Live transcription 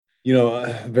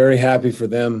Very happy for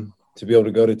them to be able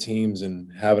to go to teams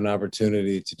and have an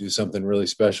opportunity to do something really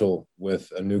special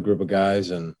with a new group of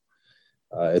guys. And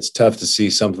it's tough to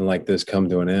see something like this come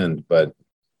to an end, but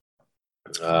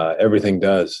everything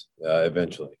does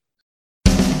eventually.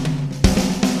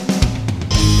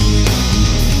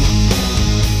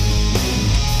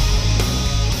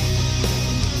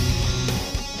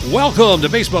 Welcome to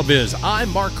Baseball Biz. I'm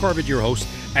Mark Corbett, your host,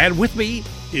 and with me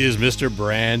is Mr.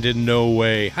 Brandon No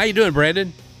Way. How you doing,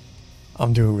 Brandon?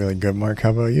 I'm doing really good, Mark. How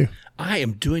about you? I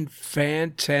am doing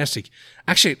fantastic.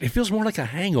 Actually, it feels more like a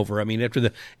hangover. I mean, after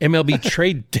the MLB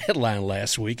trade deadline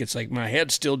last week, it's like my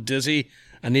head's still dizzy.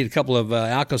 I need a couple of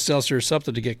Alka-Seltzer or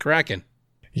something to get cracking.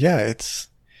 Yeah,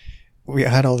 we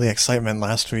had all the excitement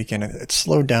last week, and it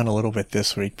slowed down a little bit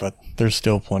this week, but there's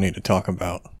still plenty to talk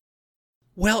about.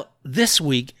 Well, this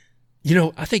week,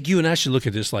 I think you and I should look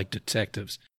at this like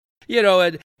detectives.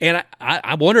 And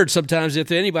I wondered sometimes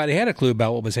if anybody had a clue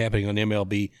about what was happening on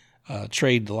MLB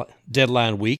trade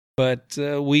deadline week, but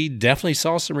we definitely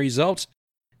saw some results.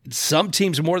 Some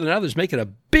teams more than others making a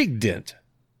big dent.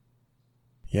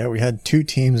 Yeah, we had two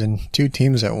teams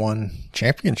that won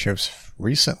championships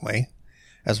recently,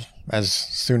 as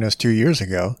soon as 2 years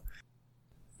ago,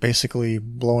 basically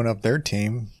blowing up their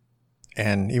team.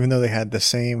 And even though they had the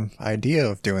same idea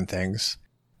of doing things,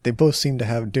 they both seem to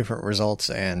have different results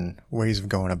and ways of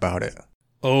going about it.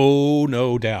 Oh,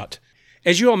 no doubt.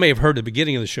 As you all may have heard at the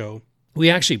beginning of the show, we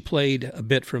actually played a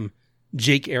bit from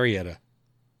Jake Arrieta,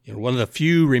 one of the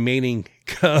few remaining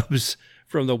Cubs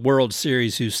from the World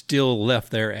Series who still left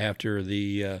there after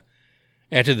the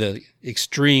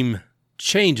extreme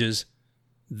changes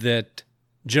that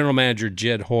General Manager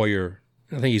Jed Hoyer,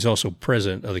 I think he's also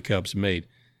president of the Cubs, made.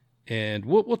 And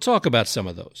we'll talk about some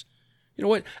of those. You know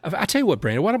what? I tell you what,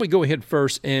 Brandon, why don't we go ahead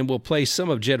first and we'll play some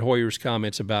of Jed Hoyer's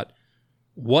comments about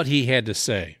what he had to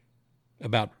say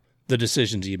about the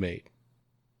decisions he made.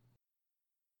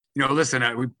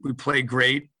 Listen, we played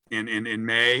great in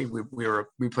May.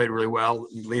 We played really well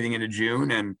leading into June.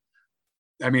 And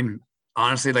I mean,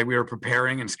 honestly, we were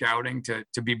preparing and scouting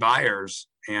to be buyers.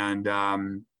 And,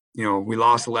 we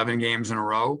lost 11 games in a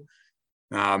row.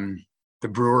 The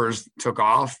Brewers took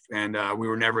off, and we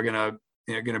were never gonna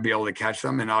be able to catch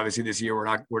them. And obviously, this year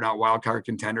we're not wild card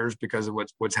contenders because of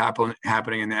what's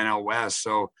happening in the NL West.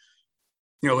 So,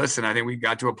 listen, I think we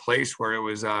got to a place where it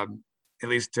was, at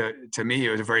least to me,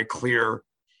 it was a very clear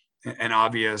and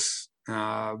obvious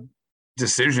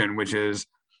decision, which is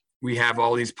we have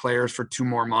all these players for 2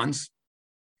 more months.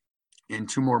 In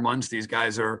 2 more months, these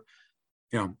guys are,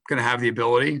 going to have the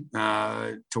ability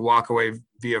to walk away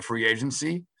via free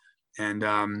agency.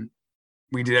 And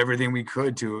we did everything we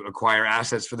could to acquire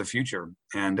assets for the future.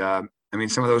 And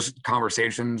some of those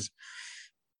conversations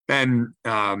and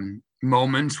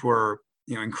moments were,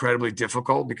 incredibly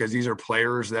difficult because these are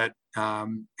players that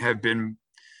have been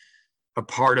a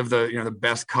part of the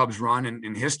best Cubs run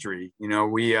in history.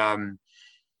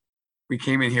 We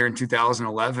came in here in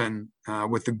 2011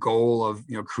 with the goal of,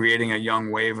 creating a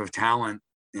young wave of talent.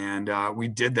 And we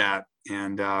did that.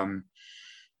 And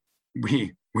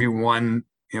we won,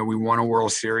 we won a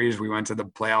World Series. We went to the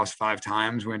playoffs 5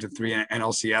 times. We went to 3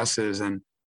 NLCSs.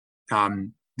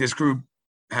 And this group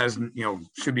has,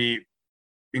 should be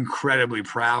incredibly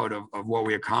proud of what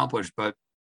we accomplished. But,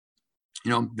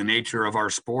 the nature of our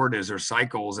sport is there's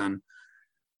cycles. And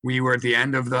we were at the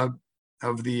end of the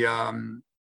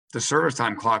service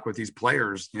time clock with these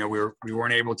players. We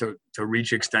weren't able to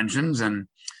reach extensions. And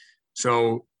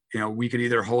so, we could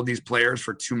either hold these players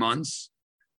for 2 months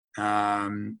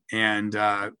and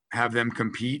have them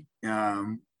compete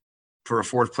for a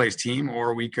 4th place team,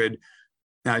 or we could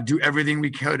do everything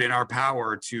we could in our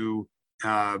power to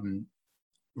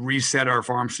reset our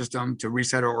farm system, to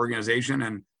reset our organization.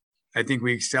 And I think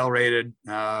we accelerated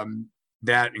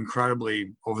that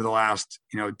incredibly over the last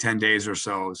 10 days or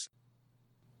so.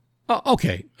 Oh,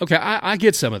 okay. I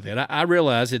get some of that. I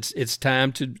realize it's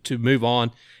time to move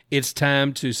on. It's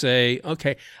time to say,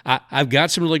 okay, I've got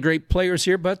some really great players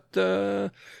here, but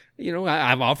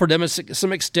I've offered them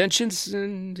some extensions,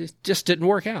 and it just didn't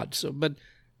work out. So, but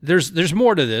there's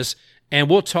more to this, and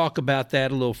we'll talk about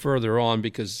that a little further on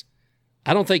because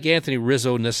I don't think Anthony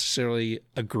Rizzo necessarily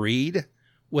agreed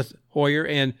with Hoyer.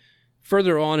 And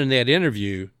further on in that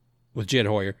interview with Jed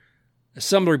Hoyer,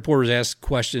 some reporters ask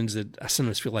questions that I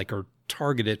sometimes feel like are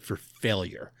targeted for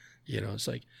failure. It's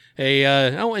like, hey,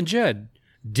 and Jed,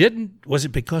 was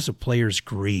it because of players'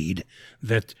 greed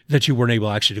that you weren't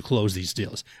able actually to close these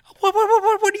deals?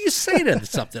 What do you say to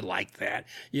something like that?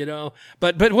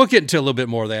 But we'll get into a little bit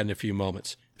more of that in a few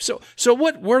moments. So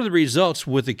what were the results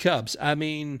with the Cubs? I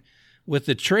mean, with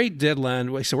the trade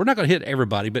deadline, so we're not going to hit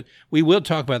everybody, but we will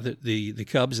talk about the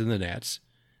Cubs and the Nats.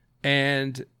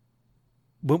 And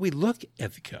when we look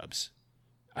at the Cubs,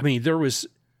 I mean, there was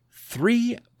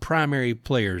 3 primary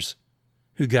players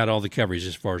who got all the coverage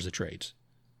as far as the trades.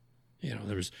 You know,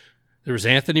 there was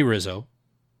Anthony Rizzo,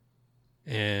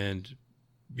 and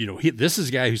you know, this is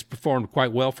a guy who's performed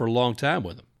quite well for a long time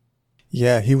with them.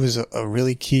 Yeah, he was a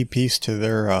really key piece to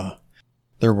their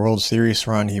World Series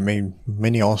run. He made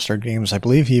many All-Star games. I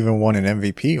believe he even won an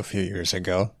MVP a few years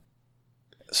ago.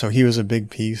 So he was a big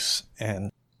piece,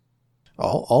 and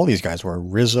all these guys were.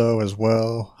 Rizzo as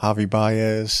well, Javi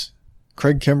Baez.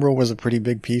 Craig Kimbrell was a pretty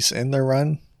big piece in their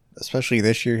run, especially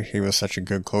this year. He was such a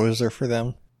good closer for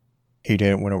them. He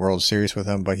didn't win a World Series with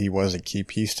them, but he was a key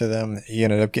piece to them. He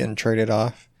ended up getting traded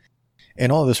off.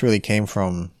 And all of this really came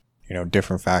from, you know,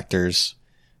 different factors.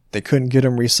 They couldn't get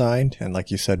him re-signed, and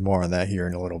like you said, more on that here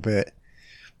in a little bit.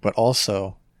 But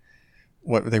also,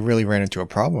 what they really ran into a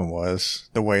problem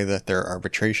was the way that their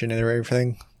arbitration and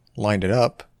everything lined it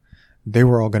up. They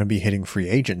were all going to be hitting free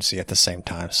agency at the same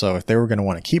time. So if they were going to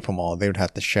want to keep them all, they would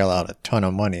have to shell out a ton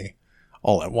of money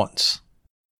all at once.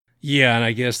 Yeah, and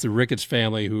I guess the Ricketts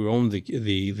family who owned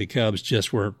the Cubs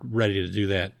just weren't ready to do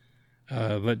that.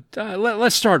 But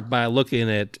let's start by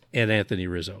looking at Anthony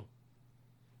Rizzo.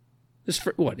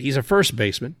 He's a first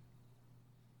baseman.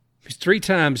 3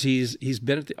 times he's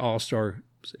been at the All-Star.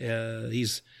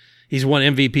 He's won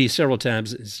MVP several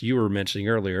times, as you were mentioning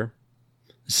earlier.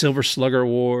 Silver Slugger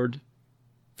Award,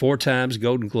 4 times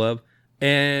Golden Glove.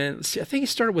 And see, I think he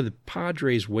started with the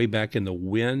Padres way back in the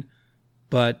win,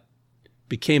 but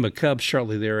became a Cub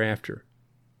shortly thereafter.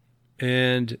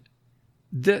 And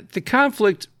the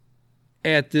conflict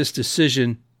at this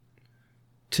decision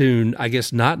to, I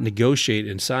guess, not negotiate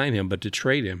and sign him, but to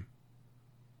trade him,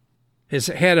 has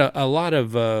had a lot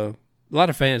of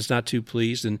fans not too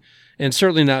pleased, and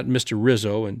certainly not Mr.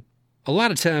 Rizzo. And a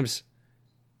lot of times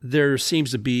there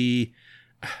seems to be,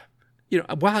 you know,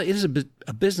 while it is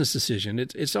a business decision,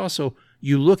 it's also,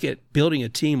 you look at building a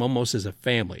team almost as a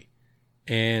family.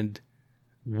 And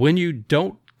when you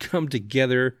don't come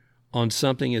together on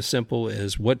something as simple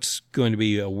as what's going to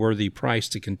be a worthy price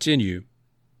to continue,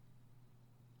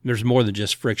 there's more than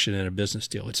just friction in a business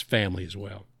deal. It's family as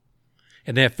well.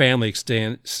 And that family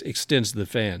extends to the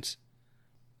fans.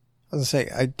 I was going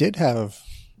to say, I did have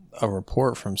a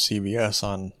report from CBS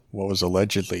on what was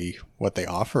allegedly what they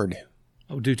offered.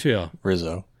 Oh, do tell.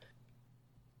 Rizzo.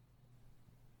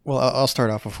 Well, I'll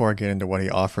start off before I get into what he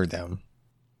offered them.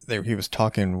 He was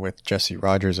talking with Jesse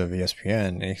Rogers of ESPN,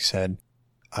 and he said,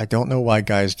 I don't know why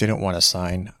guys didn't want to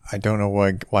sign. I don't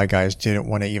know why guys didn't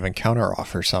want to even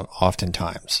counteroffer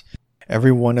oftentimes.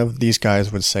 Every one of these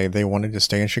guys would say they wanted to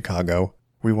stay in Chicago.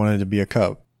 We wanted to be a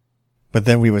Cub. But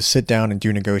then we would sit down and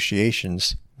do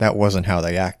negotiations. That wasn't how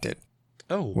they acted.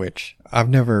 Oh. Which I've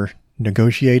never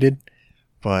negotiated,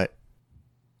 but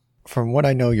from what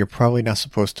I know, you're probably not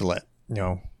supposed to let, you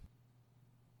know,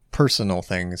 personal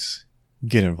things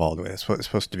get involved with. It's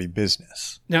supposed to be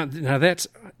business. Now that's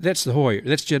the Hoyer.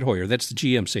 That's Jed Hoyer. That's the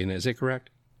GM saying that. Is that correct?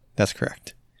 That's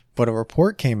correct. But a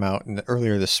report came out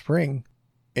earlier this spring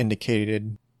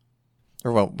indicated,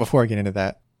 or well, before I get into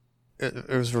that, it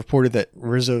was reported that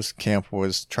Rizzo's camp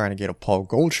was trying to get a Paul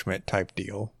Goldschmidt type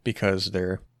deal because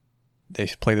they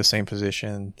play the same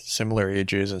position, similar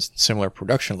ages, and similar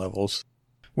production levels,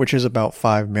 which is about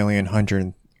 5 years,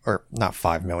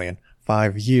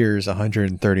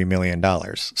 $130 million.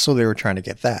 So they were trying to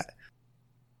get that.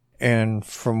 And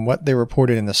from what they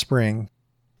reported in the spring,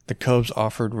 the Cubs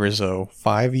offered Rizzo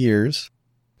 5 years,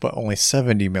 but only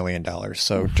 $70 million.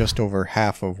 So just over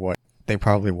half of what they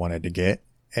probably wanted to get.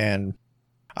 And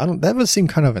that would seem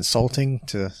kind of insulting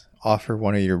to offer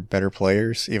one of your better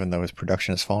players, even though his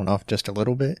production has fallen off just a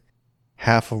little bit,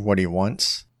 half of what he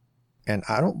wants. And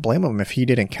I don't blame him if he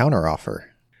didn't counteroffer.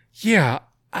 Yeah.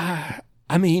 I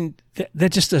mean,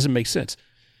 that just doesn't make sense.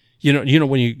 You know,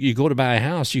 when you go to buy a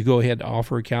house, you go ahead and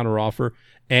offer a counteroffer.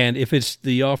 And if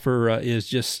the offer is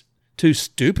just too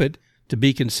stupid to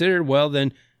be considered, well,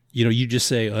 then, you know, you just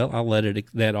say, well, I'll let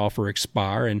that offer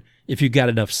expire. And if you've got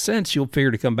enough sense, you'll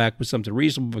figure to come back with something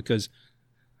reasonable, because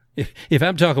if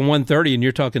I'm talking 130 and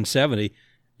you're talking 70,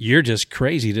 you're just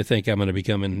crazy to think I'm going to be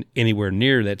coming anywhere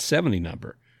near that 70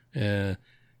 number.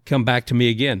 Come back to me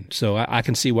again. So I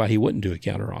can see why he wouldn't do a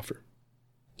counteroffer.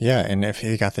 Yeah, and if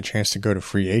he got the chance to go to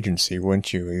free agency,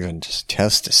 wouldn't you even just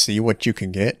test to see what you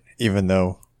can get, even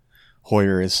though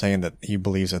Hoyer is saying that he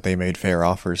believes that they made fair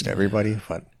offers to everybody?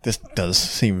 But this does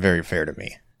seem very fair to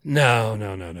me. No.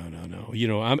 You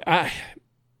know,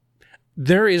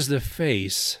 there is the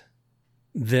face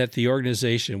that the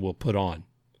organization will put on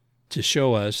to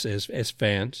show us as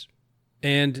fans.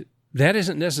 And that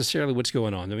isn't necessarily what's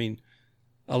going on. I mean,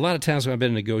 a lot of times when I've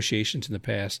been in negotiations in the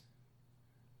past,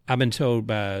 I've been told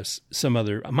by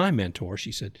my mentor,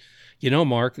 she said,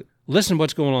 Mark, listen to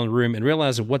what's going on in the room and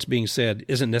realize that what's being said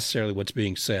isn't necessarily what's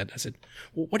being said. I said,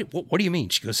 well, what do you mean?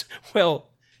 She goes, well,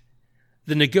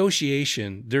 the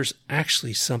negotiation, there's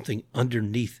actually something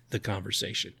underneath the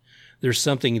conversation. There's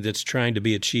something that's trying to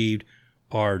be achieved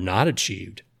or not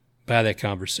achieved by that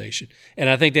conversation. And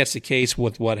I think that's the case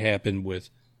with what happened with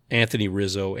Anthony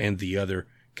Rizzo and the other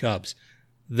Cubs.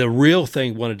 The real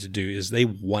thing wanted to do is they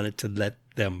wanted to let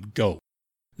them go.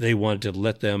 They wanted to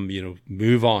let them,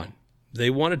 move on. They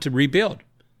wanted to rebuild.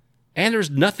 And there's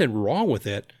nothing wrong with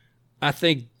it. I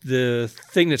think the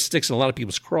thing that sticks in a lot of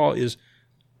people's craw is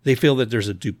they feel that there's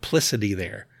a duplicity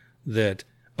there. That,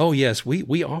 oh, yes,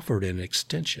 we offered an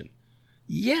extension.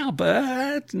 Yeah,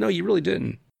 but no, you really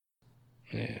didn't.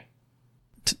 Yeah.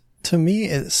 To me,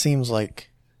 it seems like,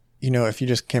 if you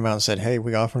just came out and said, hey,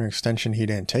 we offered an extension, he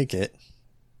didn't take it.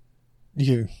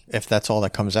 If that's all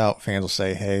that comes out, fans will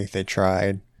say, hey, they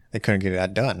tried, they couldn't get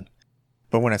that done.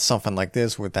 But when it's something like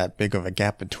this with that big of a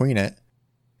gap between it,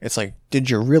 it's like, did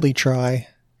you really try?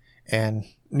 And,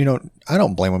 I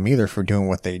don't blame them either for doing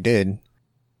what they did,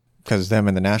 because them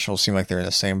and the Nationals seem like they're in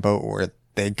the same boat where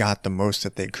they got the most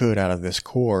that they could out of this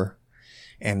core,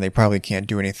 and they probably can't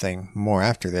do anything more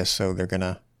after this, so they're going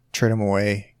to trade them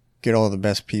away, get all the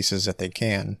best pieces that they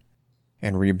can,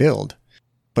 and rebuild.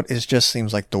 But it just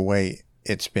seems like the way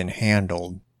it's been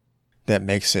handled that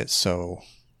makes it so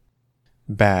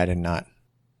bad and not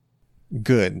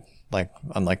good,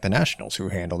 unlike the Nationals, who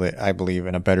handled it, I believe,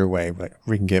 in a better way, but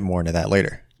we can get more into that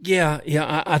later. Yeah,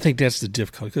 I think that's the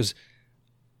difficulty, because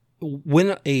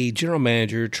when a general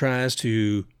manager tries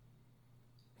to,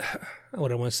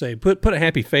 what I want to say, put a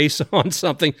happy face on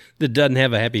something that doesn't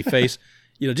have a happy face,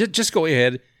 just go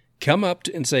ahead, come up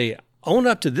and say, own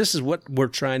up to this is what we're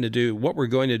trying to do, what we're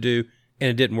going to do, and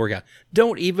it didn't work out.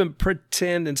 Don't even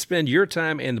pretend and spend your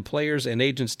time and the players' and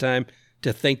agents' time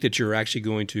to think that you're actually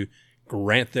going to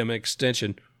grant them an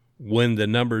extension when the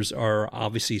numbers are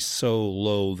obviously so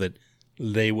low that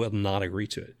they will not agree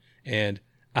to it. And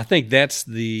I think that's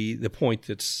the point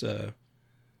that's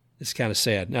it's kind of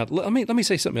sad. Now, let me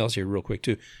say something else here real quick,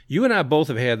 too. You and I both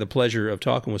have had the pleasure of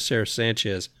talking with Sarah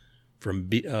Sanchez from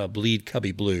Bleed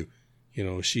Cubby Blue.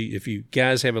 If you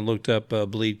guys haven't looked up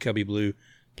Bleed Cubby Blue,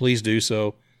 please do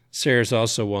so. Sarah's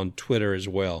also on Twitter as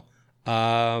well.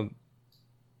 Man,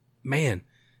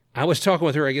 I was talking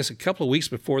with her, I guess, a couple of weeks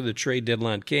before the trade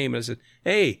deadline came. And I said,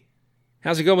 hey,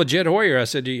 how's it going with Jed Hoyer? I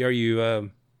said, are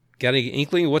you got any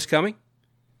inkling of what's coming?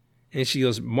 And she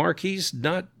goes, Mark, he's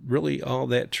not really all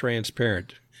that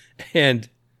transparent. And,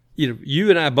 you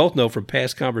and I both know from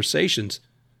past conversations,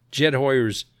 Jed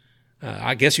Hoyer's,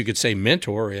 I guess you could say,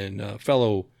 mentor and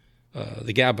fellow,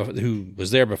 the guy who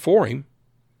was there before him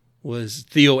was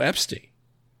Theo Epstein,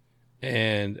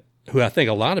 and who I think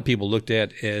a lot of people looked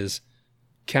at as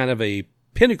kind of a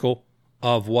pinnacle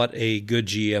of what a good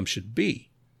GM should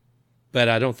be. But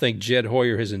I don't think Jed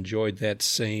Hoyer has enjoyed that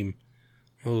same,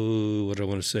 what do I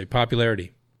want to say,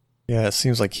 popularity. Yeah, it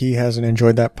seems like he hasn't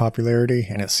enjoyed that popularity,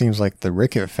 and it seems like the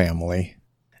Rickett family,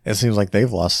 it seems like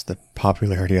they've lost the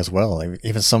popularity as well.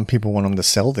 Even some people want them to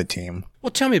sell the team.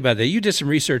 Well, tell me about that. You did some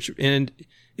research, and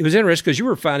it was interesting because you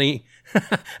were finding,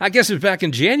 I guess it was back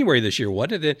in January this year,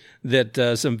 wasn't it,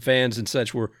 that some fans and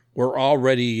such were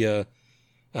already,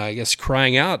 I guess,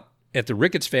 crying out at the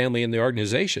Ricketts family and the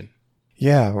organization.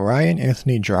 Yeah, Ryan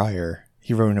Anthony Dreyer,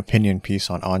 he wrote an opinion piece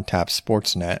on Tap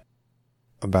Sportsnet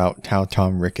about how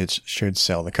Tom Ricketts should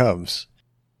sell the Cubs.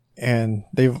 And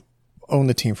they've owned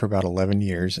the team for about 11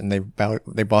 years, and they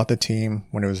bought the team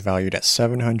when it was valued at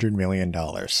 $700 million.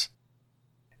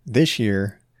 This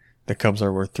year, the Cubs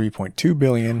are worth $3.2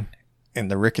 billion, and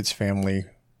the Ricketts family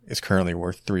is currently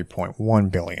worth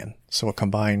 $3.1 billion. So a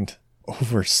combined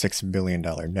over $6 billion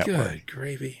net worth. Good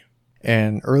gravy.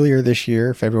 And earlier this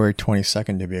year, February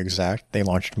 22nd to be exact, they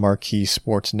launched Marquee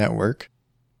Sports Network,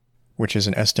 which is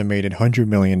an estimated $100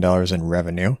 million in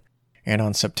revenue. And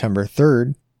on September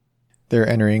 3rd, they're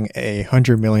entering a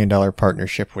 $100 million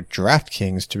partnership with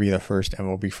DraftKings to be the first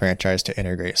MLB franchise to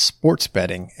integrate sports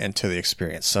betting into the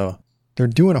experience. So they're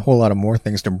doing a whole lot of more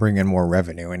things to bring in more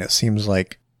revenue. And it seems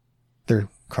like they're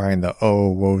crying the,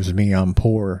 oh, woe's me, I'm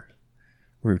poor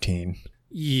routine.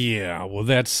 Yeah, well,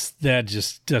 that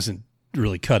just doesn't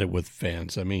really cut it with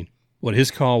fans. I mean, what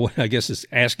his call, I guess, is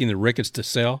asking the Ricketts to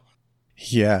sell.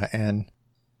 Yeah, and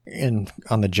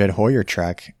on the Jed Hoyer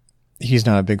track, he's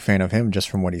not a big fan of him just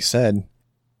from what he said.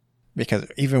 Because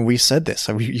even we said this,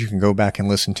 so you can go back and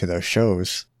listen to those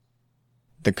shows.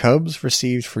 The Cubs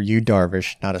received for Yu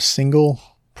Darvish not a single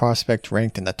prospect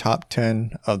ranked in the top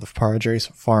 10 of the Padres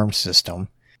farm system,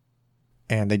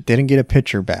 and they didn't get a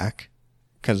pitcher back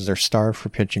because they're starved for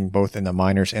pitching both in the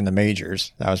minors and the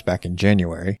majors. That was back in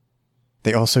January.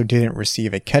 They also didn't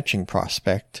receive a catching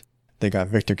prospect. They got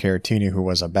Victor Caratini, who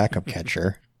was a backup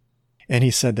catcher. And he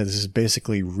said that this is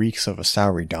basically reeks of a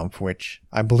salary dump, which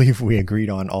I believe we agreed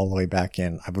on all the way back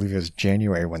in, I believe it was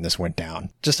January when this went down.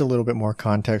 Just a little bit more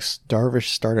context. Darvish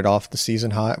started off the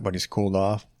season hot, but he's cooled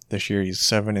off. This year he's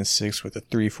 7-6 with a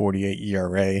 3.48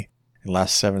 ERA. In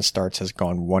last 7 starts has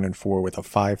gone 1-4 with a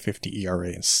 5.50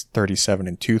 ERA and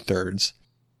 37 2/3.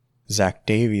 Zach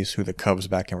Davies, who the Cubs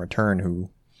back in return, who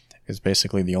is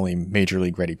basically the only major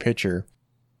league ready pitcher.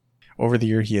 Over the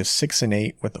year, he is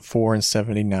 6-8 with a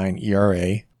 4.79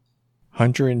 ERA,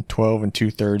 112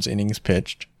 2/3 innings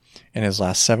pitched, and his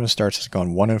last 7 starts has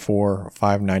gone 1-4,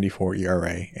 5.94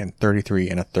 ERA, and 33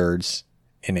 1/3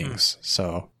 innings.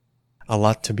 So, a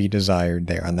lot to be desired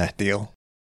there on that deal.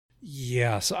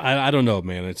 Yeah, so I don't know,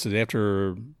 man. It's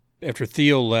after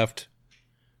Theo left,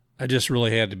 I just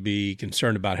really had to be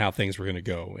concerned about how things were going to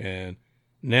go. And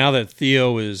now that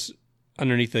Theo is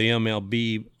underneath the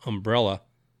MLB umbrella,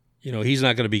 he's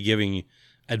not going to be giving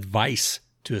advice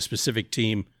to a specific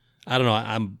team. I don't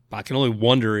know. I can only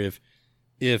wonder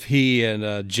if he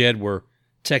and Jed were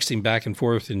texting back and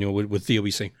forth, and would Theo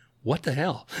be saying, "What the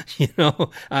hell?"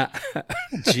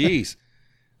 Jeez.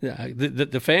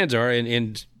 The fans are,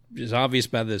 and it's obvious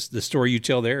by the story you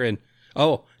tell there. And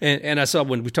I saw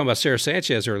when we were talking about Sarah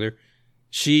Sanchez earlier,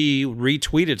 she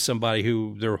retweeted somebody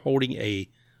who they were holding a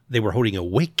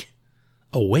wake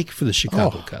for the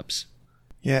Chicago Cubs.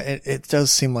 Yeah, it does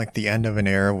seem like the end of an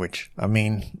era, which, I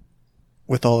mean,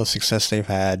 with all the success they've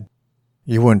had,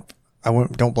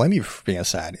 don't blame you for being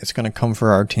sad. It's going to come for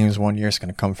our teams one year. It's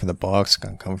going to come for the Bucks. It's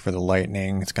going to come for the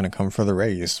Lightning. It's going to come for the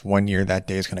Rays. One year that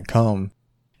day is going to come,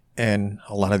 and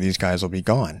a lot of these guys will be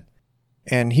gone.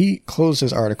 And he closed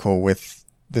his article with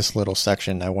this little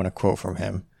section I want to quote from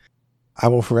him. "I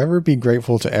will forever be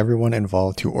grateful to everyone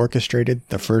involved who orchestrated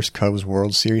the first Cubs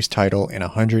World Series title in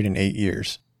 108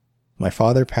 years. My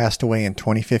father passed away in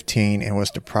 2015 and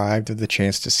was deprived of the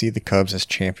chance to see the Cubs as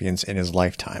champions in his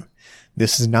lifetime.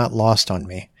 This is not lost on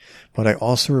me, but I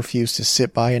also refuse to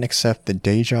sit by and accept the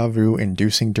deja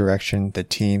vu-inducing direction the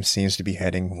team seems to be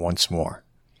heading once more."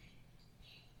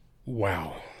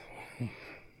 Wow.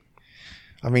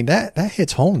 I mean, that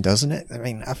hits home, doesn't it? I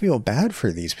mean, I feel bad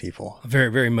for these people.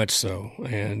 Very, very much so.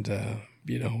 And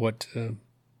you know what?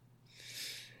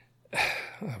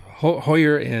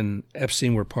 Hoyer and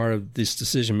Epstein were part of this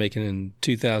decision making in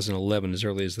 2011, as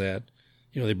early as that.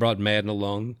 They brought Madden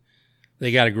along.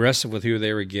 They got aggressive with who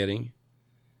they were getting,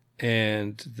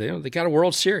 and they got a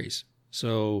World Series.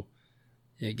 So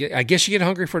I guess you get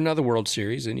hungry for another World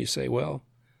Series, and you say, well,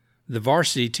 the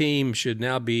varsity team should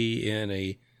now be in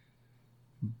a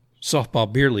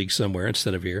softball beer league somewhere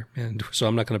instead of here, and so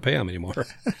I'm not going to pay them anymore.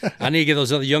 I need to get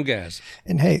those other young guys.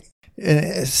 And hey,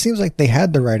 it seems like they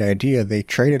had the right idea. They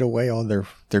traded away all their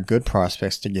good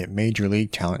prospects to get major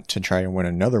league talent to try and win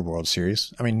another World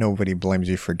Series. I mean, nobody blames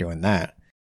you for doing that.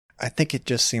 I think it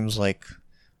just seems like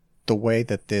the way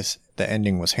that the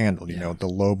ending was handled, the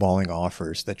lowballing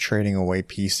offers, the trading away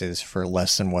pieces for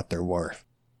less than what they're worth.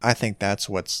 I think that's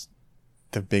what's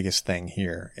the biggest thing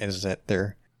here, is that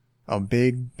they're a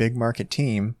big market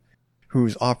team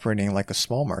who's operating like a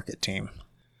small market team.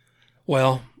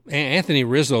 Well, Anthony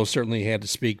Rizzo certainly had to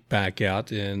speak back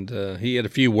out, and he had a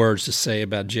few words to say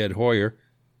about Jed Hoyer.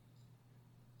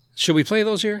 Should we play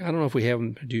those here? I don't know if we have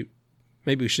them.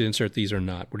 Maybe we should insert these or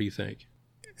not. What do you think?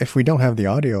 If we don't have the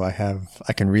audio,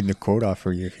 I can read the quote off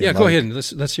for you. If go ahead and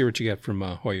let's hear what you got from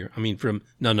Hoyer. I mean,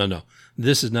 no.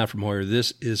 This is not from Hoyer.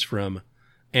 This is from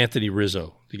Anthony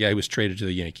Rizzo, the guy who was traded to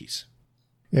the Yankees.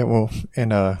 Yeah, well,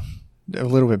 and a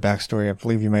little bit backstory. I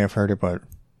believe you may have heard it, but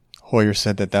Hoyer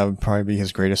said that would probably be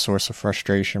his greatest source of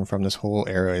frustration from this whole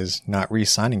era, is not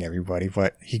re-signing everybody,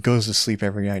 but he goes to sleep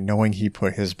every night knowing he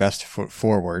put his best foot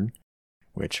forward,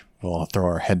 which we'll all throw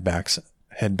our head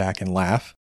back and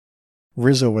laugh.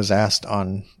 Rizzo was asked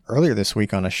earlier this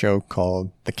week on a show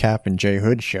called The Cap and J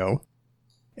Hood Show,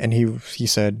 and he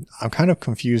said, "I'm kind of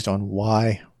confused on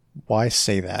why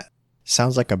say that.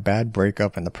 Sounds like a bad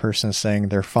breakup and the person saying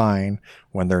they're fine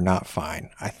when they're not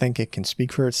fine. I think it can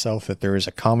speak for itself that there is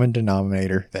a common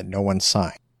denominator that no one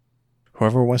signed.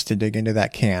 Whoever wants to dig into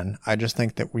that can. I just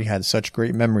think that we had such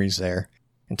great memories there,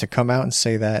 and to come out and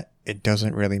say that, it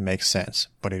doesn't really make sense,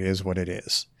 but it is what it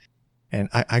is." And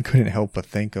I couldn't help but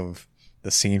think of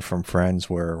the scene from Friends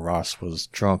where Ross was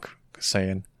drunk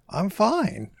saying, "I'm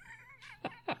fine."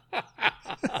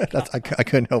 I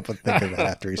couldn't help but think of that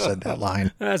after he said that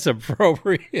line. That's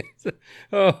appropriate.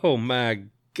 Oh my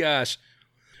gosh.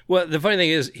 Well, the funny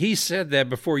thing is, he said that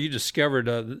before you discovered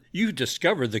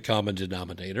the common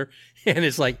denominator, and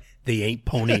it's like they ain't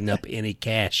ponying up any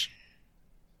cash.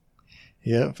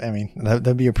 Yep, I mean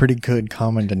that'd be a pretty good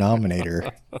common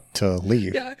denominator to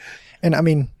leave. Yeah. And I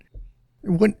mean,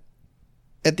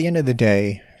 at the end of the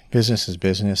day, business is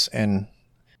business, and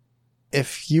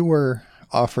if you were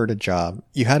offered a job,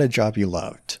 you had a job you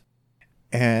loved,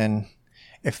 and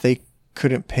if they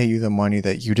couldn't pay you the money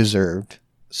that you deserved,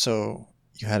 so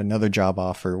you had another job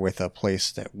offer with a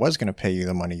place that was going to pay you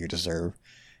the money you deserve,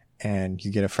 and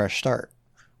you get a fresh start,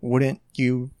 wouldn't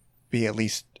you be at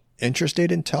least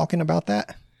interested in talking about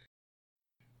that?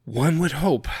 One would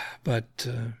hope, but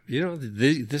he's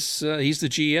the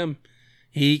GM.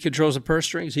 He controls the purse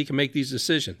strings. He can make these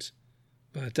decisions.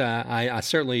 But I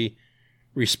certainly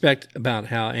respect about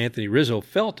how Anthony Rizzo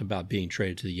felt about being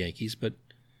traded to the Yankees, but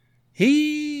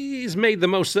he's made the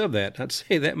most of that. I'd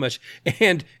say that much.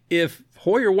 And if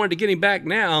Hoyer wanted to get him back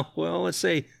now, well, let's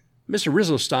say Mr.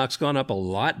 Rizzo's stock's gone up a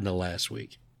lot in the last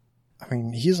week. I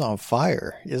mean, he's on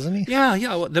fire, isn't he? Yeah.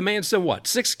 Well, the man's done what?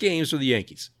 6 games for the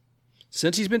Yankees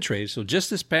since he's been traded. So just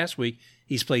this past week,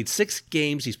 he's played 6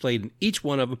 games. He's played in each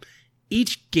one of them.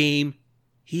 Each game,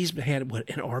 he's had an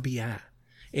RBI.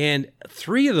 And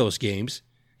 3 of those games,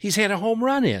 he's had a home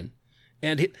run in.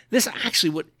 And this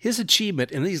actually, what his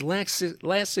achievement in these last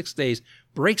 6 days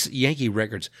breaks Yankee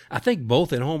records. I think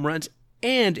both in home runs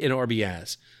and in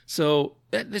RBIs. So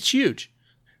that's huge.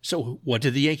 So what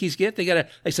did the Yankees get? They got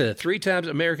a 3-time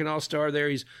American All-Star there.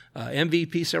 He's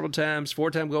MVP several times,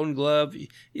 4-time Golden Glove.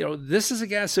 This is a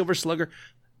guy, Silver Slugger.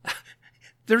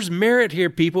 There's merit here,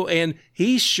 people, and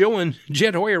he's showing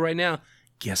Jed Hoyer right now,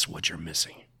 guess what you're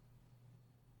missing?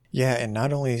 Yeah, and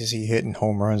not only is he hitting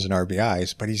home runs and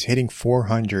RBIs, but he's hitting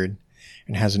 400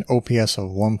 and has an OPS of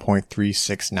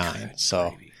 1.369.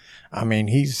 So, I mean,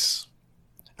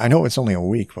 I know it's only a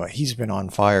week, but he's been on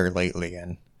fire lately,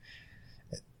 and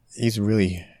he's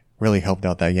really, really helped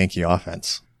out that Yankee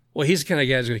offense. Well, he's the kind of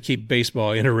guy who's going to keep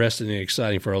baseball interesting and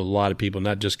exciting for a lot of people,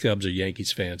 not just Cubs or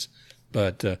Yankees fans.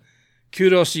 But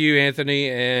kudos to you, Anthony,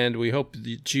 and we hope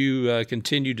that you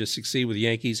continue to succeed with the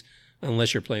Yankees,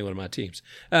 unless you're playing one of my teams.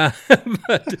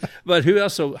 But who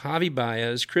else? So Javi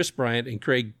Baez, Chris Bryant, and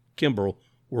Craig Kimbrell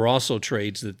were also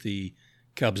trades that the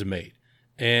Cubs made.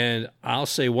 And I'll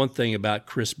say one thing about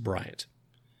Chris Bryant.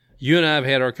 You and I have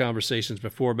had our conversations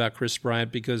before about Chris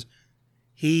Bryant because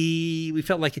we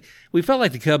felt like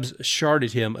the Cubs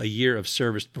sharded him a year of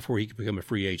service before he could become a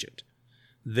free agent.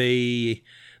 They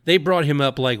brought him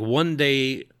up like one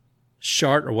day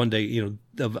short or one day,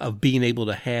 of being able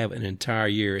to have an entire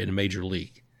year in a major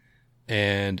league.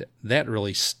 And that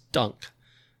really stunk.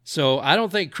 So I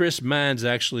don't think Chris minds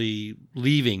actually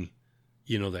leaving,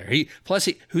 there.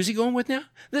 Who's he going with now?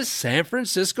 The San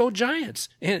Francisco Giants.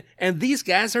 And these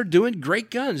guys are doing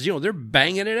great guns. They're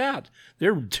banging it out.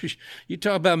 You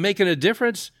talk about making a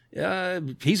difference.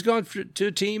 He's gone to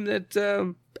a team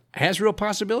that has real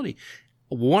possibility.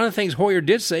 One of the things Hoyer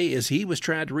did say is he was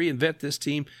trying to reinvent this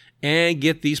team and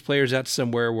get these players out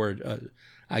somewhere where,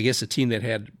 I guess, a team that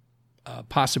had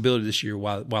possibility this year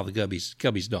while the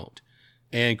Cubbies don't.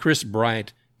 And Chris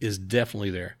Bryant is definitely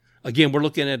there. Again, we're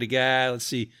looking at a guy, let's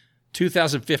see,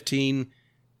 2015,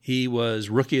 he was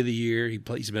Rookie of the Year.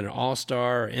 He's been an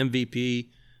All-Star, MVP.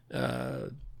 I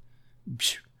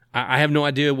have no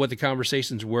idea what the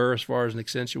conversations were as far as an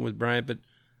extension with Bryant, but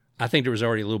I think there was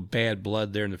already a little bad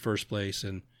blood there in the first place,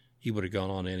 and he would have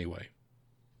gone on anyway.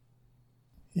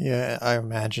 Yeah, I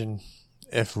imagine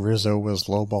if Rizzo was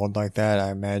lowballed like that,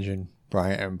 I imagine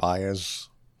Bryant and Baez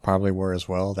probably were as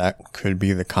well. That could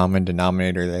be the common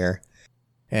denominator there.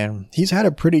 And he's had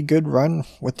a pretty good run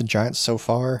with the Giants so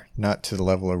far, not to the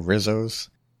level of Rizzo's.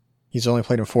 He's only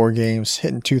played in 4 games,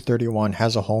 hitting .231,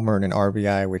 has a homer and an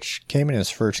RBI, which came in his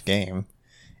first game,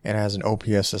 and has an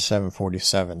OPS of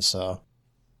 747, so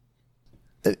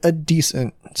a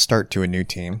decent start to a new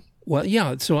team. Well,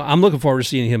 yeah, so I'm looking forward to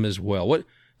seeing him as well.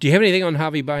 Do you have anything on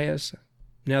Javi Baez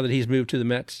now that he's moved to the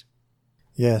Mets?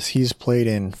 Yes, he's played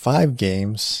in 5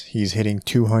 games. He's hitting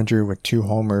 .200 with 2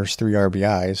 homers, 3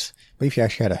 RBIs. I believe he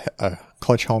actually had a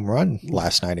clutch home run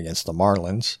last night against the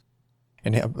Marlins.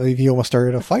 And I believe he almost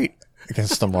started a fight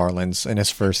against the Marlins in his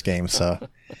first game. So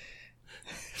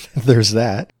there's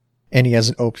that. And he has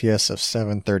an OPS of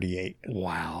 738.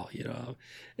 Wow.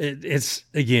 It's,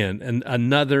 again,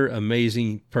 another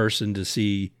amazing person to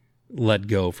see let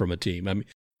go from a team. I mean,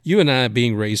 you and I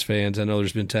being Rays fans, I know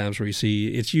there's been times where you see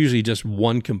it's usually just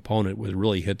one component that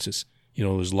really hits us. It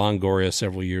was Longoria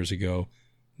several years ago.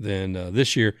 then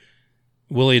this year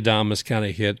Willie Adames kind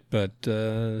of hit, but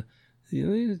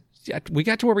we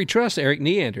got to where we trust Eric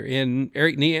Neander. And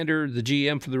Eric Neander, the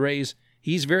GM for the Rays,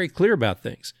 he's very clear about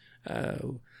things.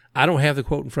 I don't have the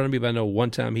quote in front of me, but I know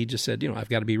one time he just said, I've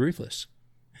got to be ruthless.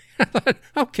 I thought,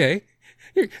 okay,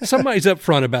 somebody's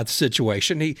upfront about the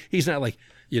situation. He's not like,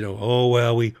 oh,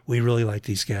 well, we really like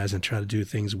these guys and try to do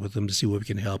things with them to see what we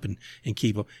can help and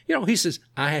keep them. He says,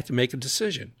 I have to make a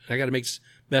decision. I got to make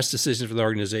best decisions for the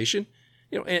organization.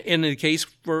 And in the case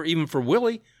for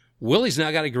Willie, Willie's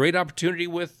now got a great opportunity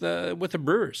with the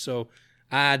Brewers. So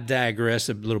I digress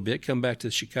a little bit, come back to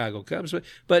the Chicago Cubs.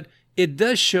 But it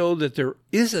does show that there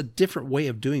is a different way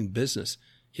of doing business.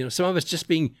 Some of it's just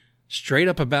being straight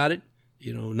up about it,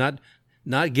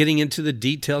 not getting into the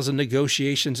details of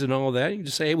negotiations and all that. You can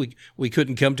just say, hey, we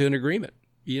couldn't come to an agreement,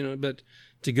 but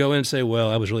to go in and say,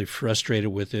 well, I was really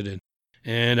frustrated with it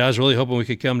and I was really hoping we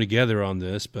could come together on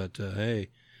this, but hey,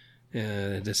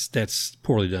 that's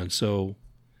poorly done. So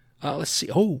let's see.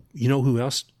 Oh, who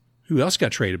else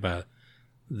got traded by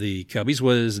the Cubbies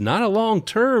was not a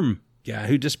long-term guy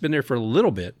who just been there for a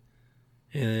little bit.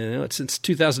 And since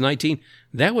 2019,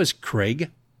 that was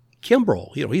Craig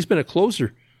Kimbrel. He's been a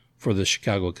closer for the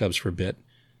Chicago Cubs for a bit.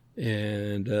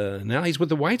 And now he's with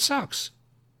the White Sox.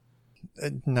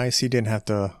 Nice he didn't have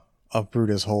to uproot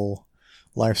his whole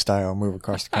lifestyle and move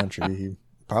across the country.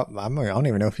 I don't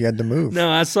even know if he had to move.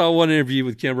 No, I saw one interview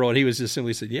with Kimbrel, and he was just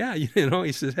simply said, yeah,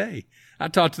 he said, hey, I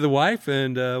talked to the wife,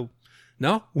 and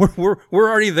no, we're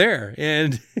already there.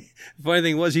 And the funny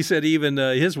thing was, he said even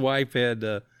his wife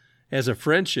has a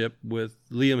friendship with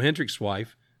Liam Hendriks'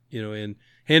 wife, and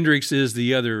Hendricks is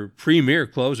the other premier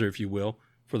closer, if you will,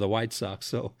 for the White Sox.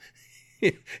 So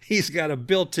he's got a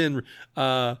built-in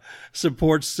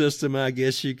support system, I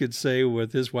guess you could say,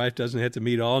 with his wife doesn't have to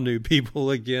meet all new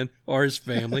people again, or his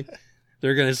family.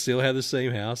 They're going to still have the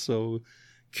same house. So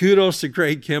kudos to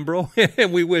Craig Kimbrel,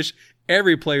 and we wish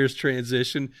every player's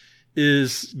transition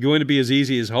is going to be as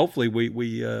easy as hopefully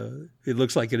it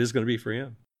looks like it is going to be for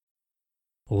him.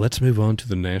 Well, let's move on to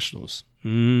the Nationals.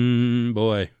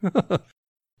 Boy.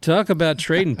 Talk about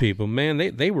trading people.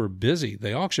 Man, they were busy.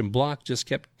 The auction block just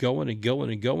kept going and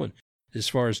going and going as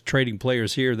far as trading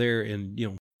players here, there,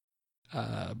 and,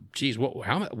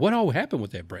 what all happened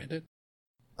with that, Brandon?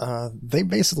 They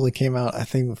basically came out, I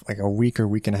think, like a week or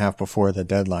week and a half before the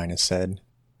deadline and said,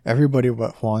 everybody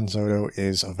but Juan Soto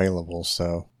is available,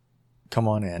 so come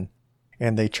on in.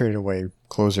 And they traded away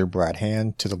closer Brad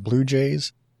Hand to the Blue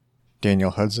Jays, Daniel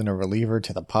Hudson, a reliever,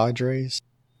 to the Padres,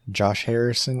 Josh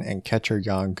Harrison and catcher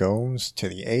Yan Gomes to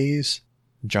the A's,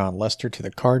 John Lester to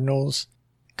the Cardinals,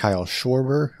 Kyle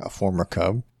Schwarber, a former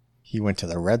Cub, he went to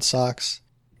the Red Sox,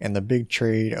 and the big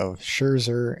trade of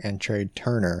Scherzer and Trey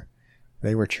Turner,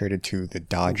 they were traded to the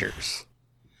Dodgers.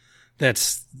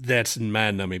 That's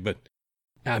mind-numbing, but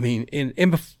I mean,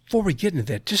 and before we get into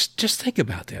that, just think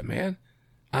about that, man.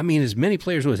 I mean, as many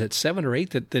players, was it 7 or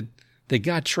 8 that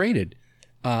got traded,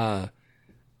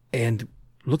 and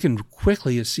looking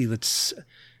quickly to see that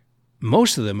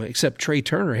most of them, except Trey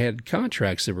Turner, had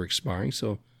contracts that were expiring.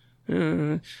 So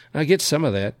I get some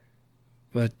of that,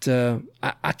 but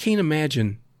I can't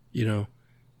imagine,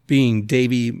 being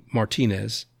Davey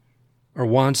Martinez or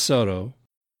Juan Soto.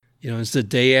 It's the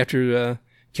day after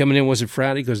coming in. Was it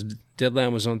Friday? Because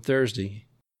deadline was on Thursday,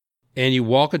 and you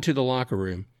walk into the locker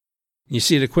room, and you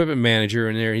see the equipment manager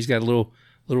in there. He's got a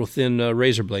little thin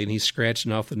razor blade, and he's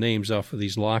scratching off the names off of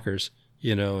these lockers.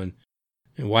 And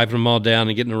wiping them all down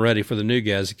and getting them ready for the new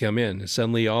guys to come in. And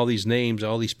suddenly all these names,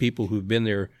 all these people who've been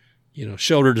there,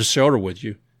 shoulder to shoulder with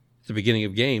you at the beginning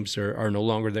of games are no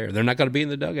longer there. They're not going to be in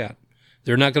the dugout.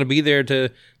 They're not going to be there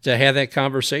to have that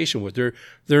conversation with.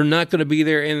 They're not going to be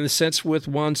there in the sense with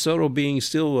Juan Soto being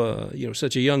still,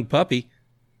 such a young puppy.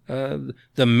 The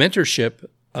mentorship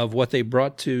of what they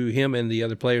brought to him and the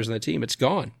other players on the team, it's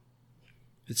gone.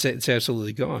 It's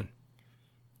absolutely gone.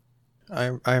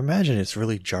 I imagine it's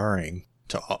really jarring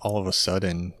to all of a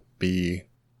sudden be,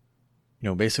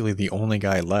 basically the only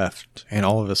guy left, and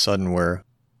all of a sudden where,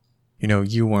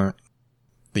 you weren't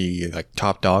the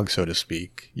top dog, so to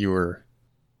speak. You were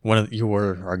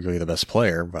arguably the best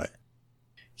player, but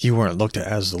you weren't looked at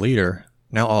as the leader.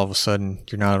 Now all of a sudden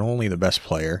you're not only the best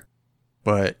player,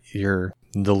 but you're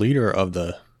the leader of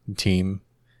the team,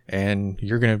 and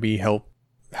you're going to be help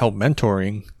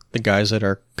mentoring the guys that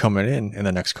are coming in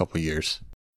the next couple of years.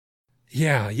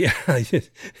 Yeah.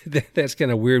 That's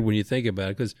kind of weird when you think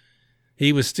about it, because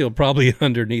he was still probably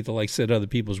underneath, like I said, other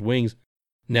people's wings.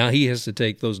 Now he has to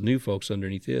take those new folks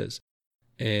underneath his.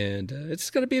 And it's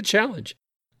going to be a challenge.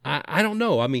 I don't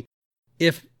know. I mean,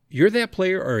 if you're that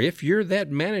player or if you're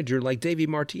that manager like Davey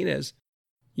Martinez,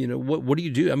 what do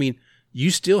you do? I mean, you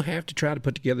still have to try to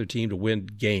put together a team to win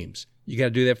games. You got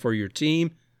to do that for your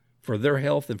team, for their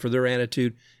health and for their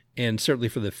attitude, and certainly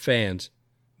for the fans.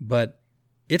 But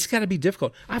it's got to be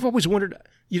difficult. I've always wondered,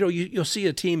 you'll see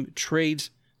a team trade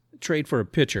for a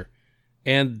pitcher,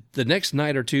 and the next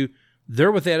night or two,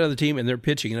 they're with that other team and they're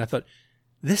pitching. And I thought,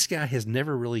 this guy has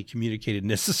never really communicated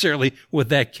necessarily with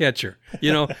that catcher.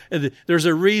 There's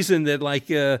a reason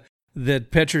that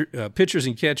pitchers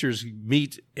and catchers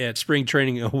meet at spring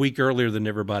training a week earlier than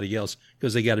everybody else,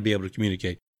 because they got to be able to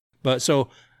communicate. But so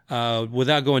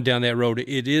without going down that road,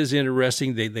 it is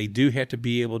interesting. They do have to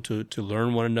be able to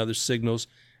learn one another's signals.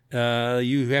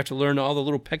 You have to learn all the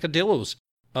little peccadillos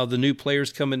of the new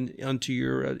players coming into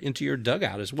your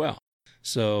dugout as well.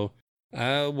 So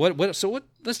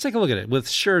let's take a look at it with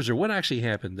Scherzer. What actually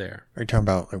happened there? Are you talking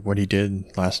about like what he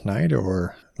did last night,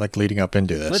 or like leading up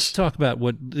into this? Let's talk about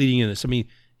what leading into this. I mean,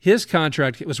 his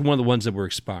contract was one of the ones that were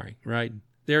expiring, right?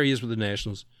 There he is with the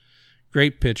Nationals.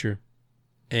 Great pitcher.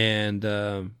 And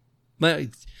now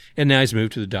he's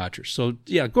moved to the Dodgers. So,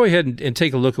 yeah, go ahead and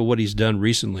take a look at what he's done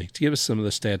recently to give us some of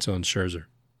the stats on Scherzer.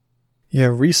 Yeah,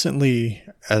 recently,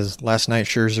 as last night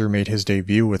Scherzer made his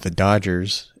debut with the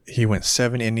Dodgers, he went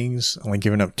 7 innings, only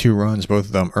giving up 2 runs, both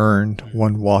of them earned,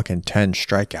 1 walk and 10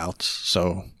 strikeouts.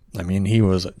 So, I mean, he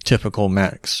was a typical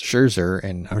Max Scherzer,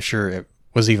 and I'm sure it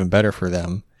was even better for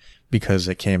them because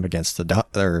it came against not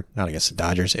against the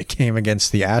Dodgers, it came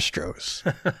against the Astros.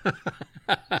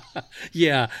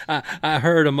 Yeah, I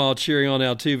heard them all cheering on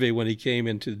Altuve when he came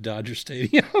into the Dodger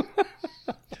Stadium.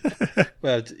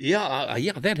 But yeah,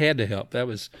 that had to help. That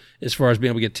was, as far as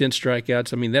being able to get 10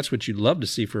 strikeouts. I mean, that's what you'd love to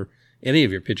see for any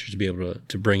of your pitchers to be able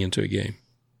to bring into a game.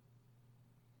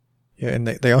 Yeah, and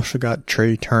they also got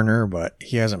Trey Turner, but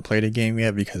he hasn't played a game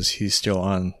yet because he's still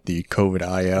on the COVID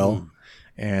IL,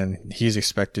 and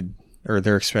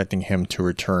they're expecting him to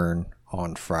return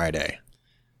on Friday.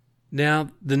 Now,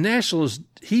 the Nationals,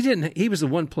 he was the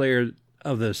one player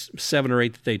of the 7 or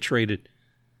 8 that they traded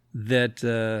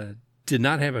that did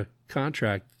not have a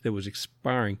contract that was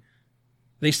expiring.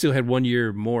 They still had 1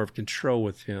 year more of control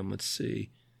with him. Let's see.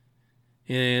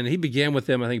 And he began with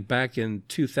them, I think, back in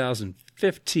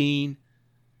 2015.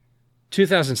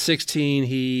 2016,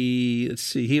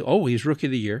 he's Rookie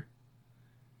of the Year.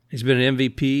 He's been an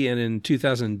MVP, and in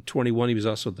 2021, he was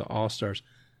also the All-Stars.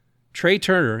 Trey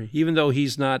Turner, even though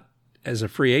he's not as a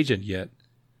free agent yet,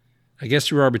 I guess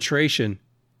through arbitration,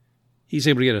 he's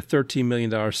able to get a $13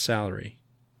 million salary.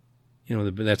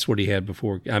 That's what he had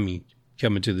before, coming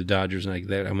to the Dodgers, and like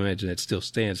that, I imagine that still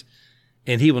stands.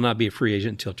 And he will not be a free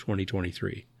agent until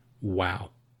 2023.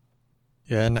 Wow.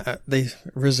 Yeah, and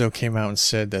Rizzo came out and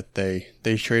said that they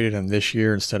traded him this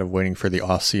year instead of waiting for the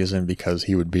offseason because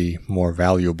he would be more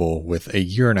valuable with a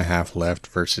 1.5 years left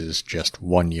versus just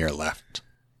 1 year left.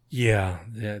 Yeah,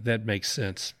 that makes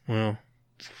sense. Well,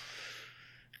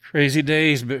 crazy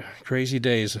days.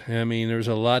 I mean, there's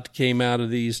a lot that came out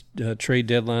of these trade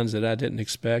deadlines that I didn't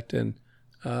expect. And,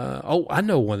 I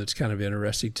know one that's kind of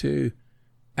interesting, too,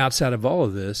 outside of all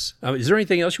of this. Is there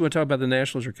anything else you want to talk about the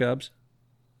Nationals or Cubs?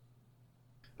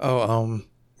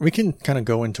 We can kind of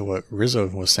go into what Rizzo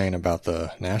was saying about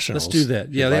the Nationals. Let's do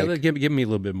that. Yeah, give me a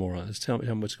little bit more on this. Tell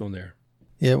me what's going there.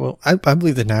 Yeah, well, I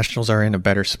believe the Nationals are in a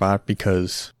better spot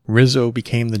because Rizzo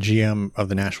became the GM of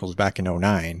the Nationals back in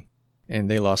 2009, and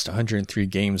they lost 103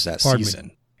 games that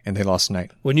season, and they lost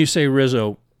 9. When you say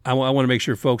Rizzo, I want to make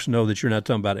sure folks know that you're not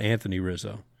talking about Anthony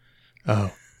Rizzo.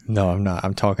 Oh, no, I'm not.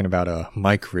 I'm talking about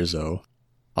Mike Rizzo.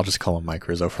 I'll just call him Mike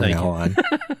Rizzo from now on.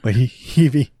 But he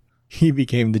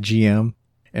became the GM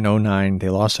in 2009. They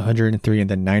lost 103 and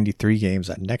then 93 games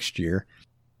that next year.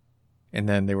 And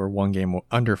then they were 1 game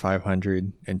under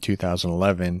 500 in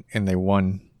 2011, and they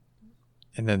won.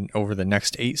 And then over the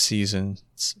next 8 seasons,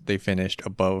 they finished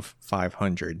above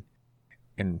 500,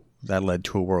 and that led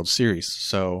to a World Series.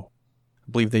 So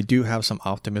I believe they do have some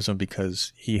optimism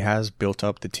because he has built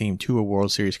up the team to a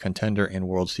World Series contender and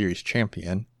World Series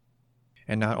champion.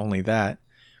 And not only that,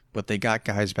 but they got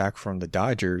guys back from the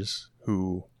Dodgers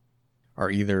who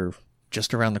are either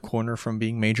just around the corner from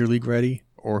being Major League ready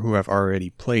or who have already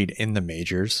played in the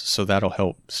majors, so that'll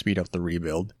help speed up the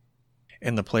rebuild.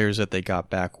 And the players that they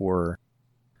got back were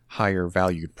higher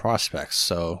valued prospects,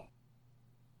 so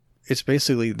it's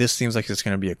basically, this seems like it's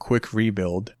going to be a quick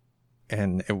rebuild,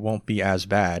 and it won't be as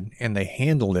bad, and they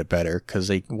handled it better because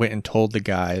they went and told the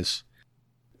guys,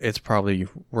 we're probably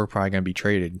going to be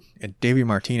traded. And Davey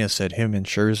Martinez said him and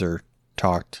Scherzer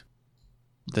talked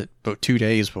about 2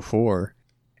 days before,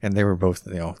 and they were both,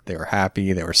 they were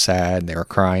happy, they were sad, they were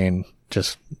crying,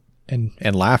 just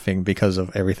and laughing because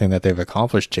of everything that they've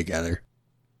accomplished together.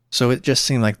 So it just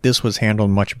seemed like this was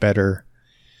handled much better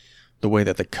the way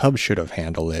that the Cubs should have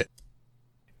handled it.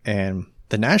 And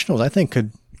the Nationals, I think,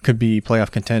 could be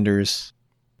playoff contenders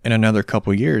in another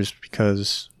couple years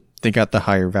because they got the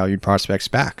higher valued prospects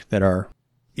back that are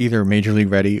either major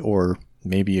league ready or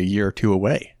maybe a year or two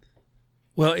away.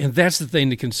 Well, and that's the thing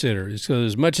to consider. So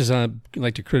as much as I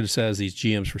like to criticize these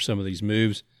GMs for some of these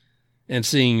moves and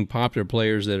seeing popular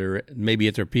players that are maybe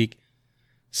at their peak,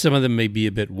 some of them may be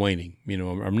a bit waning,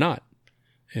 or not.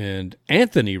 And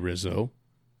Anthony Rizzo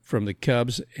from the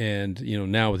Cubs and,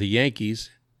 now with the Yankees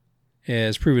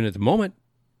has proven at the moment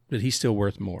that he's still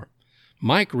worth more.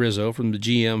 Mike Rizzo from the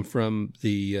GM from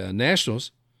the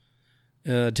Nationals,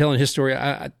 telling his story,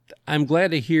 I'm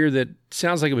glad to hear that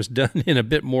sounds like it was done in a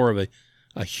bit more of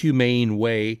a humane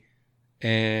way.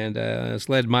 And it's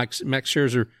led Max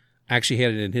Scherzer actually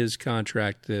had it in his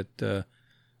contract that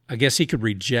I guess he could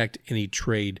reject any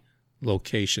trade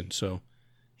location. So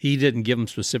he didn't give him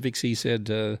specifics. He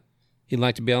said he'd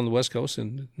like to be on the West Coast,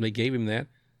 and they gave him that.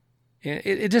 And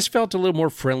it just felt a little more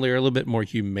friendlier, a little bit more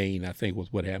humane, I think,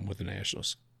 with what happened with the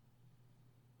Nationals.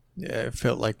 Yeah, it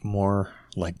felt like more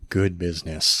like good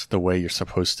business, the way you're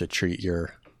supposed to treat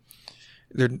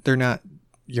they're not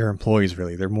your employees,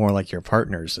 really. They're more like your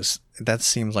partners. That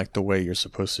seems like the way you're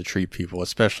supposed to treat people,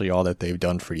 especially all that they've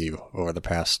done for you over the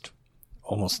past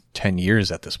almost 10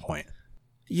 years at this point.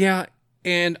 Yeah,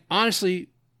 and honestly,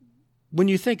 when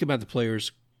you think about the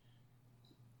players,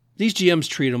 these GMs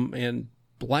treat them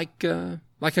like a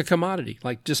commodity,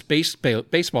 like just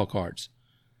baseball cards.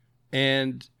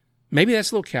 And maybe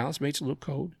that's a little callous, maybe it's a little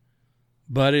cold,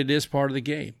 but it is part of the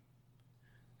game.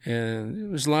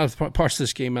 And there's a lot of parts of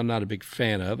this game I'm not a big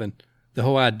fan of. And the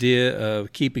whole idea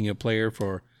of keeping a player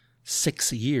for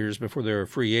 6 years before they're a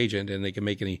free agent and they can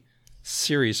make any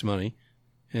serious money,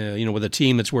 with a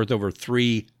team that's worth over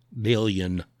 $3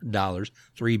 billion,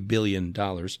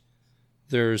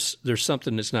 there's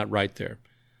something that's not right there.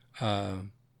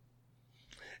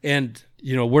 And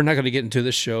we're not going to get into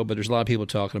this show, but there's a lot of people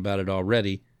talking about it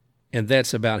already. And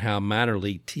that's about how minor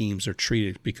league teams are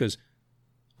treated because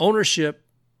ownership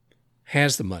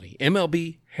has the money.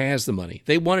 MLB has the money.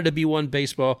 They wanted to be one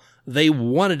baseball. They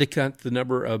wanted to cut the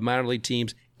number of minor league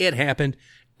teams. It happened.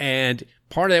 And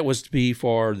part of that was to be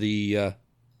for the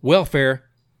welfare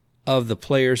of the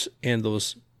players and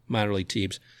those minor league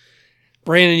teams.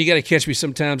 Brandon, you got to catch me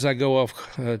sometimes. I go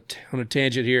off on a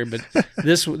tangent here, but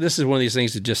this is one of these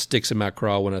things that just sticks in my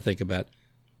craw when I think about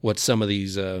what some of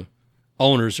these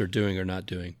owners are doing or not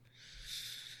doing.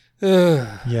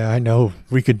 Yeah, I know.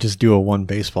 We could just do a one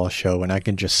baseball show, and I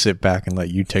can just sit back and let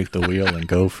you take the wheel and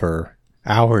go for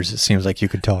hours. It seems like you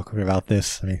could talk about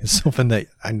this. I mean, it's something that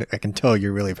I can tell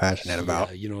you're really passionate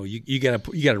about. Yeah, you got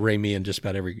to rein me in just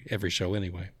about every show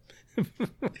anyway.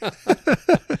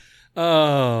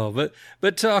 Oh,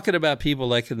 but talking about people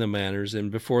liking the manners and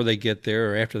before they get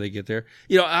there or after they get there,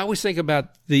 I always think about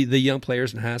the young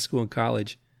players in high school and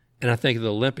college, and I think of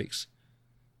the Olympics.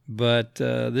 But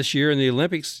this year in the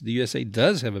Olympics, the USA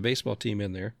does have a baseball team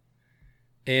in there,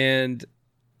 and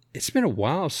it's been a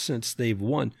while since they've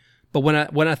won. But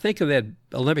when I think of that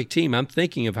Olympic team, I'm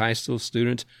thinking of high school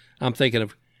students. I'm thinking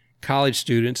of college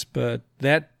students, but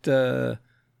that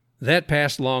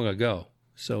passed long ago.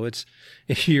 So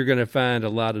you're going to find a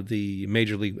lot of the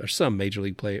major league or some major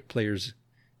league players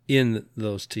in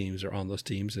those teams or on those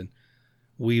teams, and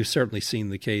we've certainly seen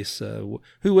the case. Who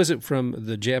was it from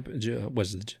the Japan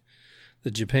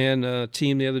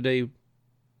team the other day?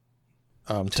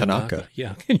 Tanaka.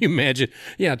 Yeah, can you imagine?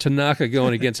 Yeah, Tanaka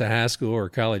going against a high school or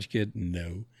college kid?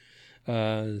 No.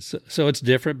 So it's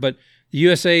different, but the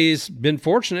USA's been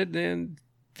fortunate, and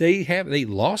they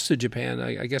lost to Japan,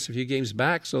 I guess, a few games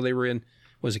back. So they were in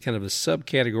was it kind of a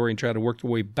subcategory and tried to work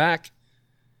their way back.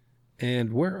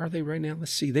 And where are they right now?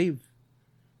 Let's see. They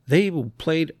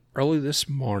played early this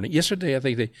morning. Yesterday, I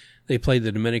think they played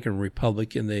the Dominican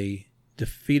Republic and they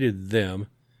defeated them.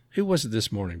 Who was it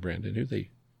this morning, Brandon?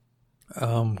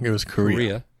 It was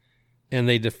Korea. And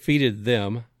they defeated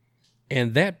them.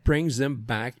 And that brings them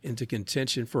back into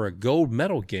contention for a gold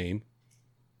medal game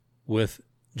with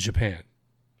Japan.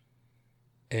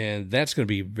 And that's going to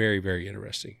be very, very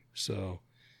interesting. So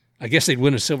I guess they'd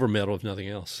win a silver medal if nothing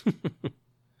else.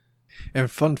 And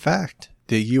fun fact,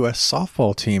 the U.S.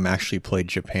 softball team actually played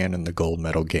Japan in the gold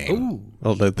medal game. Ooh.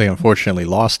 Well, they unfortunately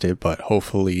lost it, but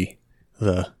hopefully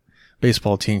the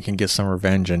baseball team can get some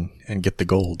revenge and get the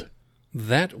gold.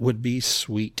 That would be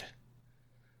sweet.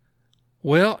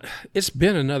 Well, it's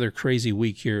been another crazy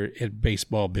week here at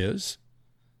Baseball Biz.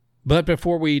 But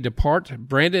before we depart,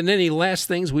 Brandon, any last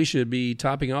things we should be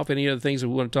topping off? Any other things that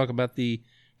we want to talk about the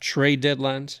trade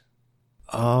deadlines?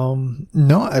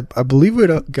 No, I believe we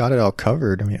got it all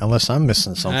covered. I mean, unless I'm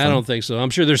missing something. I don't think so. I'm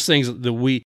sure there's things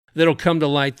that'll come to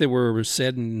light that were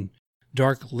said in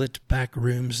dark lit back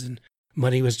rooms, and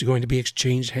money was going to be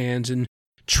exchanged hands, and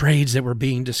trades that were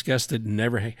being discussed that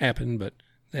never happened. But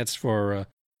that's for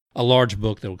a large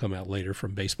book that will come out later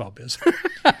from Baseball Biz.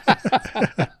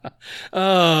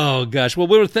 Oh gosh! Well,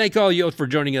 we want to thank all you for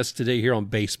joining us today here on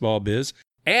Baseball Biz.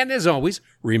 And as always,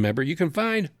 remember you can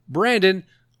find Brandon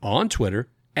on Twitter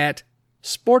at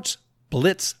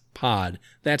SportsBlitzPod.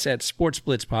 That's at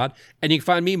SportsBlitzPod. And you can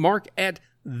find me, Mark, at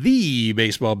The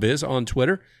Baseball Biz on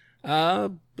Twitter.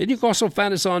 And you can also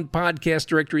find us on podcast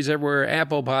directories everywhere,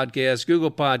 Apple Podcasts, Google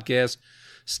Podcasts,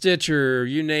 Stitcher,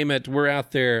 you name it. We're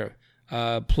out there.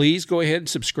 Please go ahead and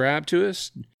subscribe to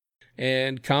us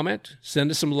and comment. Send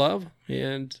us some love.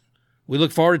 And we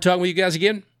look forward to talking with you guys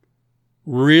again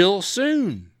real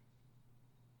soon.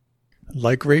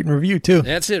 Like, rate, and review, too.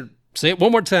 That's it. Say it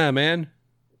one more time, man.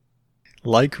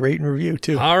 Like, rate, and review,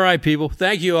 too. All right, people.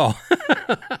 Thank you all.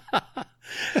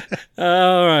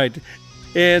 All right.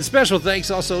 And special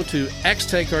thanks also to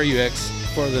X-Take RUX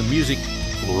for the music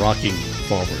Rocking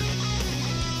Forward.